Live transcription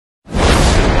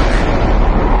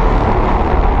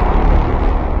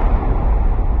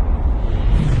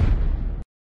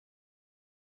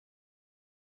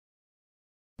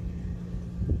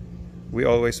we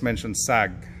always mention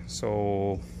sag.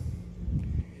 So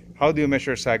how do you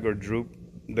measure sag or droop?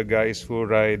 The guys who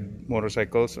ride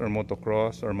motorcycles or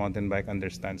motocross or mountain bike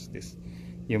understands this.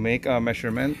 You make a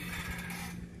measurement.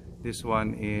 This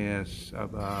one is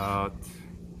about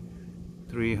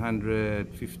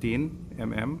 315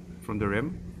 mm from the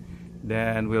rim.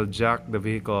 Then we'll jack the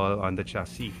vehicle on the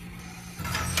chassis.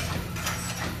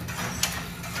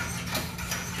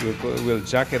 We'll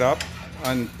jack it up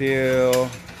until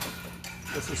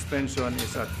the suspension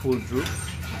is at full droop.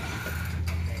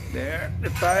 There, the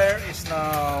tire is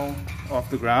now off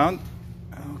the ground.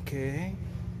 Okay.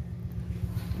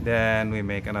 Then we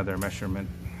make another measurement.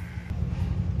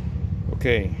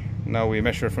 Okay, now we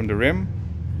measure from the rim,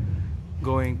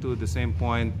 going to the same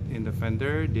point in the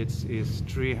fender. This is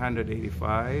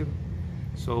 385.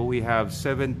 So we have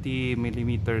 70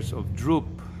 millimeters of droop.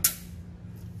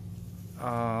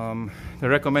 The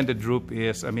recommended droop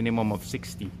is a minimum of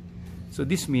 60. So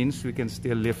this means we can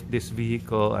still lift this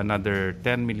vehicle another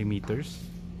 10 millimeters.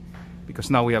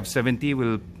 Because now we have 70,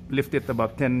 we'll lift it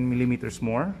about 10 millimeters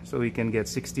more. So we can get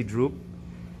 60 droop.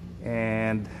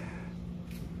 And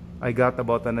I got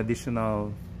about an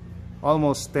additional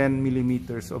almost 10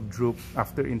 millimeters of droop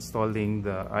after installing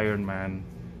the Ironman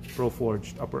Pro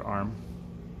Forged upper arm.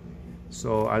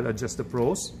 So I'll adjust the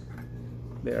pros.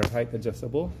 They are height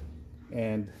adjustable.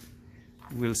 And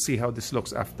we'll see how this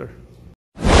looks after.